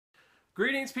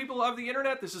Greetings, people of the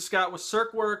internet. This is Scott with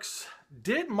CircWorks.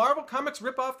 Did Marvel Comics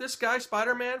rip off this guy,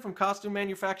 Spider-Man, from costume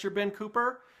manufacturer Ben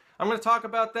Cooper? I'm going to talk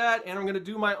about that, and I'm going to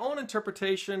do my own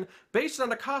interpretation based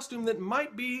on a costume that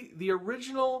might be the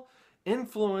original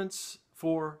influence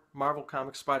for Marvel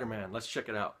Comics Spider-Man. Let's check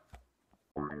it out.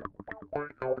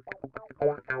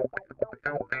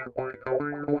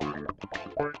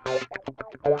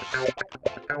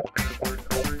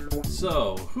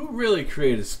 So, who really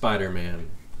created Spider-Man?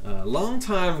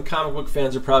 Longtime comic book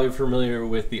fans are probably familiar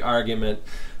with the argument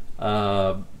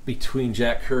between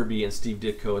Jack Kirby and Steve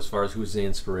Ditko as far as who's the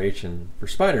inspiration for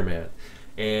Spider-Man.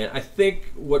 And I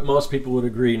think what most people would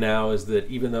agree now is that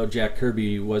even though Jack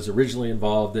Kirby was originally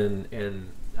involved in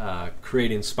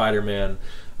creating Spider-Man,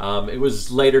 it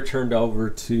was later turned over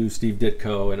to Steve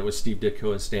Ditko, and it was Steve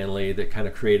Ditko and Stan Lee that kind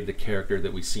of created the character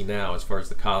that we see now as far as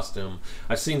the costume.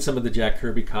 I've seen some of the Jack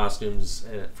Kirby costumes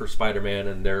for Spider-Man,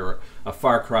 and they're a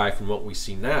far cry from what we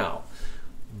see now.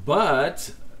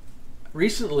 But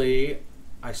recently,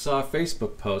 I saw a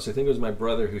Facebook post, I think it was my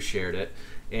brother who shared it,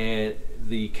 and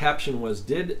the caption was,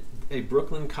 "Did a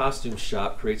Brooklyn costume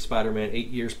shop create Spider-Man 8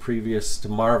 years previous to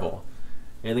Marvel?"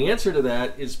 And the answer to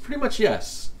that is pretty much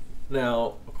yes.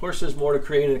 Now, of course, there's more to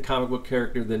creating a comic book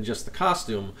character than just the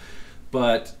costume,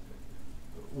 but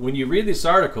when you read this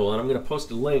article, and I'm going to post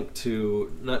a link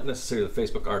to not necessarily the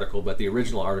Facebook article, but the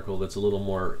original article that's a little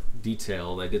more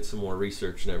detailed. I did some more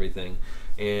research and everything,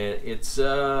 and it's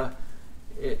some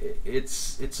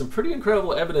pretty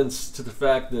incredible evidence to the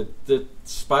fact that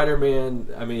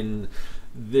Spider-Man, I mean,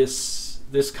 this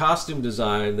costume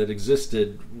design that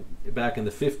existed back in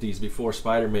the 50s before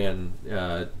Spider-Man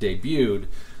debuted,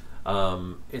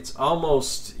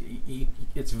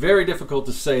 it's very difficult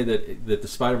to say that the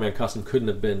Spider-Man costume couldn't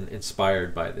have been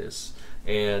inspired by this.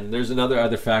 And there's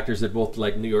other factors that both,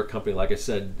 like New York company, like I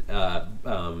said,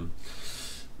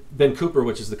 Ben Cooper,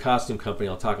 which is the costume company,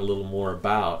 I'll talk a little more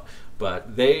about,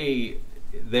 but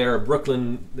they're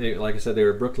Brooklyn. Like I said,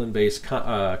 they're a Brooklyn-based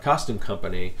costume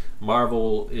company.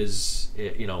 Marvel is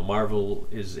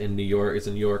in New York. It's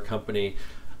a New York company,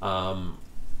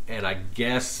 and I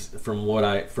guess from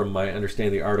my understanding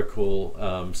of the article,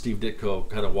 Steve Ditko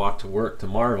kind of walked to work to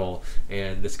Marvel,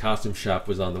 and this costume shop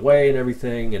was on the way and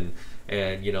everything, and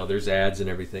there's ads and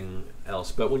everything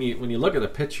else. But when you look at the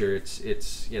picture,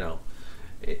 it's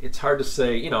hard to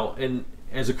say, and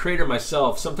as a creator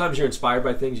myself, sometimes you're inspired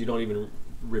by things you don't even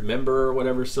remember or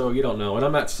whatever, so you don't know. And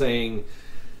I'm not saying,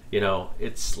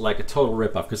 it's like a total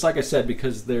ripoff, because like I said,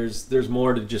 because there's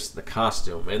more to just the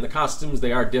costume. And the costumes,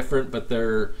 they are different, but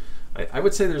I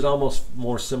would say there's almost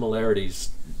more similarities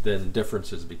than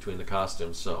differences between the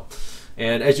costumes. So,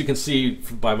 and as you can see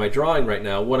by my drawing right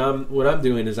now, what I'm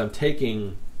doing is I'm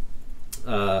taking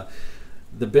the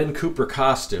Ben Cooper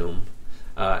costume,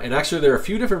 and actually there are a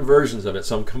few different versions of it,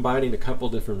 so I'm combining a couple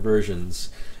different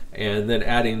versions, and then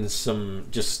adding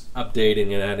just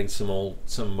updating and adding some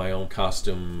of my own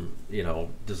costume,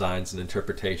 designs and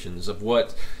interpretations of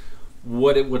what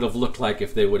it would have looked like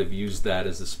if they would have used that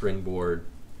as a springboard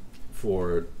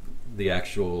for the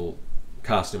actual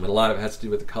costume. And a lot of it has to do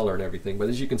with the color and everything. But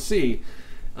as you can see,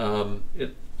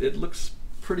 it looks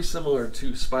pretty similar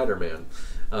to Spider-Man,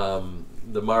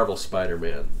 the Marvel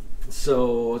Spider-Man.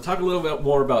 So, talk a little bit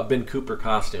more about Ben Cooper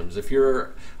costumes. I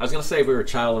was going to say if we were a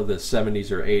child of the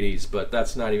 70s or 80s, but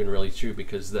that's not even really true,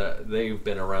 because they've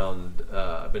been around.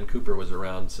 Ben Cooper was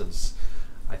around since,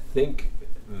 I think,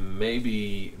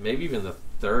 maybe even the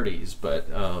 30s, but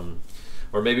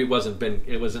or maybe it wasn't Ben.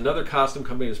 It was another costume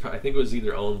company. I think it was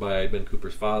either owned by Ben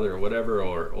Cooper's father or whatever,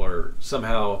 or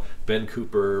somehow Ben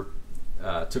Cooper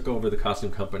took over the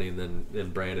costume company and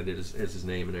then branded it as his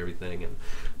name and everything.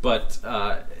 But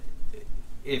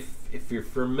if you're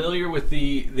familiar with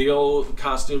the old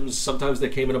costumes, sometimes they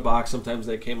came in a box, sometimes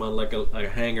they came on like a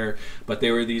hanger, but they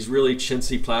were these really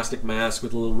chintzy plastic masks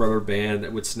with a little rubber band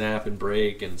that would snap and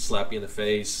break and slap you in the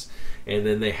face. And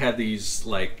then they had these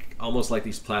almost like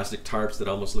these plastic tarps that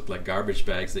almost looked like garbage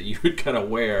bags that you would kind of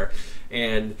wear.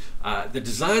 And the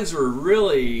designs were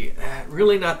really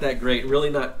not that great, really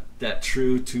not that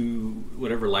true to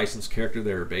whatever licensed character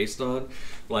they were based on.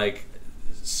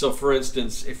 So for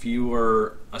instance, if you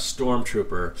were a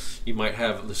stormtrooper, you might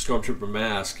have the stormtrooper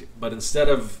mask, but instead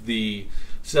of the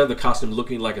costume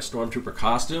looking like a stormtrooper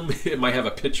costume, it might have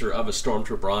a picture of a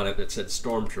stormtrooper on it that said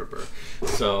stormtrooper.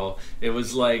 So it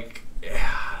was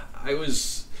I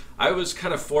was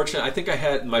kind of fortunate. I think I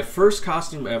had my first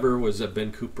costume ever was a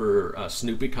Ben Cooper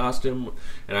Snoopy costume,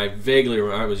 and I vaguely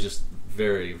remember I was just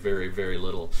very, very, very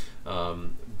little.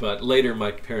 But later my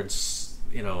parents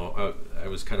I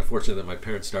was kind of fortunate that my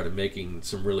parents started making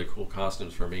some really cool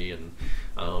costumes for me, and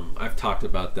I've talked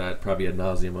about that probably ad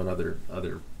nauseum on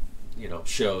other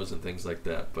shows and things like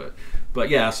that. But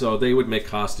yeah, so they would make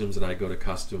costumes, and I'd go to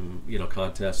costume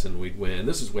contests, and we'd win.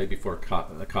 This is way before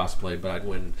cosplay, but I'd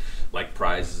win like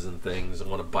prizes and things. I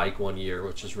won a bike one year,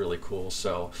 which is really cool.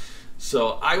 So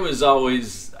I was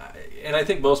always, and I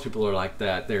think most people are like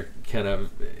that. They're kind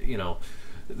of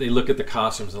they look at the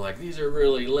costumes and like, these are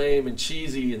really lame and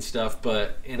cheesy and stuff,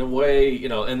 but in a way,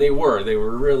 and they were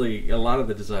really, a lot of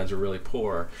the designs were really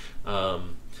poor,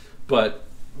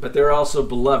 but they're also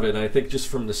beloved, and I think just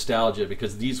from nostalgia,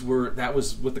 because that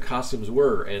was what the costumes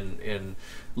were, and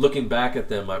looking back at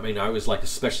them, I mean, I was like,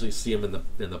 especially see them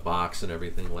in the box and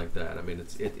everything like that. I mean,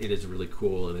 it is really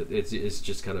cool, and it's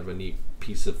just kind of a neat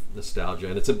piece of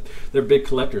nostalgia, and they're big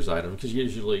collector's item, because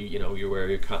usually you wear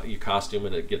your costume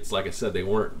and it gets, like I said, they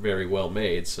weren't very well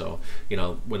made, so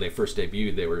when they first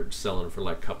debuted, they were selling for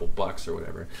like a couple bucks or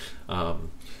whatever.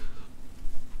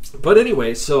 But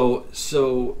anyway, so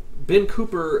Ben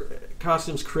Cooper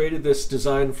Costumes created this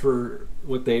design for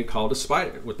what they called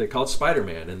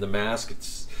Spider-Man, and the mask.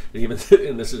 And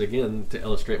this is again to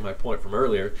illustrate my point from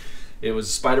earlier. It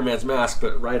was Spider-Man's mask,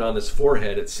 but right on his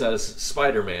forehead it says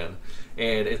Spider-Man,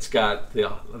 and it's got the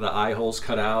eye holes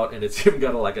cut out, and it's even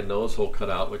got a nose hole cut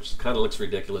out, which kind of looks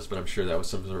ridiculous, but I'm sure that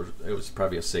was it was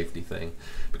probably a safety thing,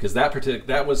 because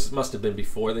must have been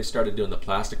before they started doing the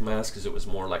plastic mask, because it was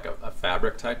more like a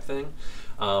fabric type thing.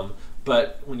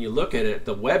 But when you look at it,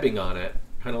 the webbing on it,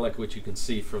 kind of like what you can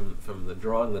see from the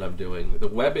drawing that I'm doing, the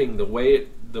webbing, the way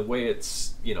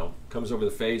it's comes over the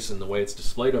face, and the way it's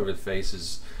displayed over the face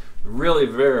is really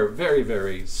very, very,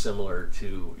 very similar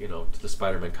to to the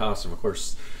Spider-Man costume. Of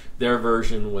course, their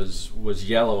version was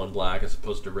yellow and black as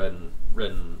opposed to red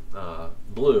and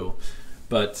blue,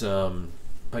 but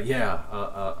yeah,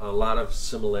 a lot of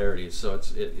similarities. So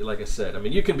it's like I said, I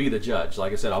mean, you can be the judge.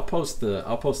 Like I said, I'll post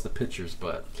the pictures,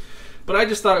 but I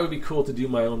just thought it would be cool to do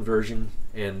my own version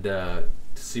and to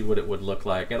see what it would look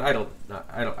like. And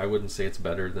I wouldn't say it's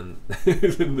better than,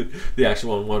 than the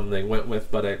actual one they went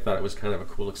with, but I thought it was kind of a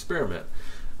cool experiment.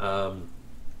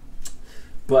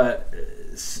 But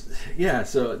yeah,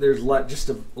 so there's just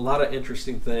a lot of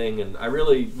interesting thing, and I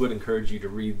really would encourage you to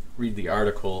read the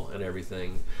article and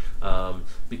everything,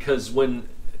 because when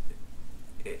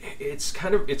it's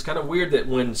kind of weird that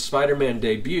when Spider-Man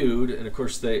debuted, and of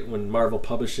course when Marvel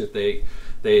published it,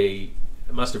 they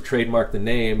must have trademarked the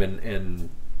name, and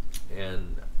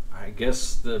I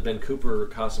guess the Ben Cooper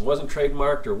costume wasn't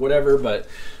trademarked or whatever,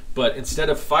 but instead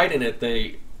of fighting it,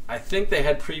 I think they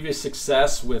had previous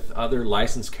success with other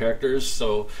licensed characters,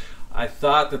 so I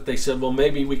thought that they said, well,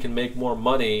 maybe we can make more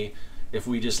money if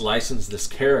we just license this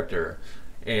character,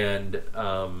 and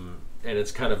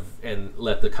it's and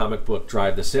let the comic book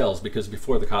drive the sales, because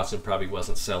before the costume probably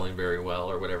wasn't selling very well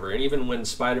or whatever. And even when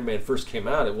Spider-Man first came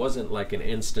out, it wasn't like an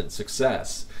instant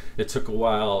success. It took a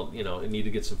while, it needed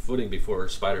to get some footing before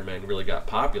Spider-Man really got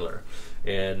popular.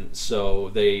 And so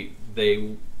they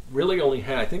really only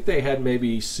had, I think they had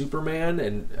maybe Superman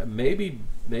and maybe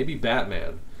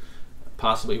Batman,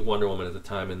 possibly Wonder Woman at the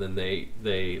time, and then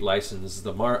they licensed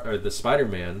the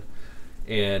Spider-Man,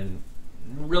 and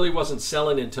really wasn't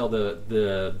selling until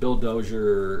the Bill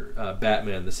Dozier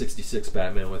Batman, the '66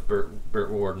 Batman with Burt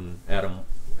Ward and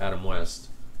Adam West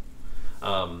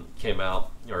came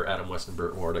out, or Adam West and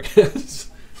Burt Ward, I guess.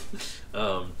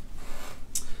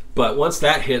 But once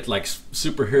that hit, like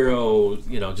superhero,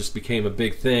 just became a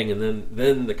big thing, and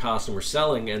then the costume were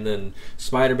selling, and then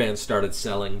Spider-Man started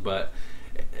selling. But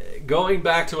going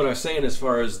back to what I was saying, as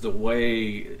far as the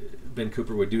way Ben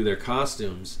Cooper would do their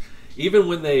costumes, even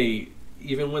when they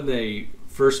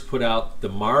first put out the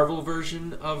Marvel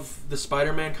version of the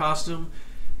Spider-Man costume,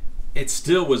 it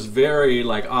still was very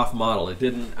off model. It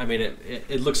didn't. I mean,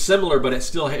 it looked similar, but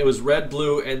it was red,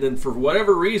 blue, and then for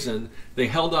whatever reason they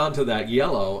held on to that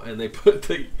yellow, and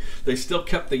they still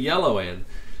kept the yellow in.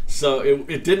 So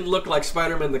it didn't look like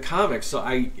Spider-Man the comics.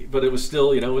 But it was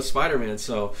still it was Spider-Man.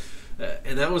 So.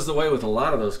 And that was the way with a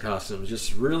lot of those costumes.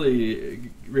 Just really,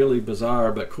 really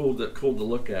bizarre, but cool to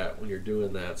look at when you're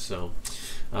doing that. So,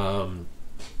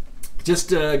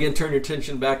 just again, turn your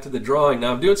attention back to the drawing.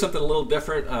 Now I'm doing something a little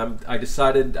different. I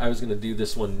decided I was going to do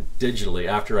this one digitally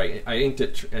after I inked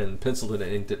it and penciled it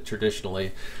and inked it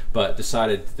traditionally, but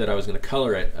decided that I was going to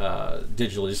color it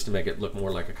digitally just to make it look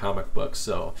more like a comic book.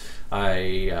 So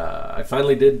I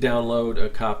finally did download a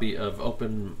copy of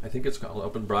I think it's called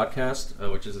Open Broadcast,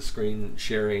 which is a screen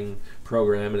sharing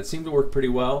program, and it seemed to work pretty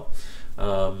well.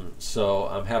 So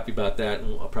I'm happy about that,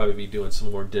 and I'll probably be doing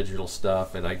some more digital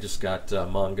stuff. And I just got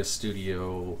Manga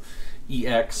Studio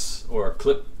EX or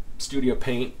Clip Studio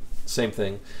Paint, same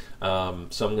thing. So I'm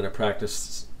going to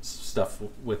practice stuff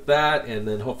with that, and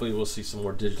then hopefully we'll see some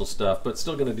more digital stuff, but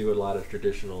still going to do a lot of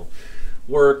traditional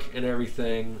work and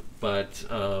everything. But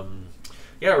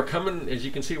yeah, we're coming, as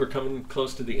you can see, we're coming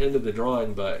close to the end of the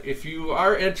drawing. But if you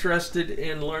are interested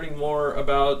in learning more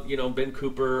about, you know, Ben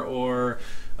Cooper or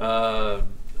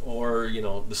you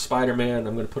know, the Spider-Man,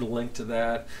 I'm going to put a link to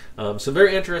that. Some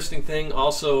very interesting thing.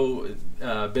 Also,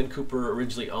 Ben Cooper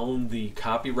originally owned the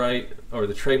copyright or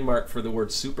the trademark for the word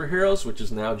superheroes, which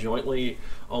is now jointly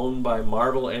owned by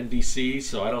Marvel and DC.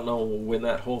 So I don't know when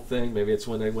that whole thing, maybe it's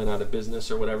when they went out of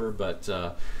business or whatever. But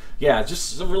yeah,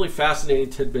 just some really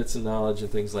fascinating tidbits and knowledge and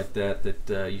things like that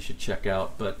that you should check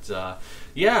out. But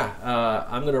yeah,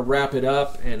 I'm going to wrap it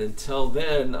up, and until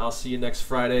then, I'll see you next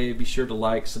Friday. Be sure to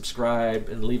like, subscribe,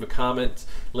 and leave a comment.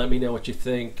 Let me know what you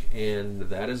think, and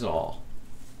that is all.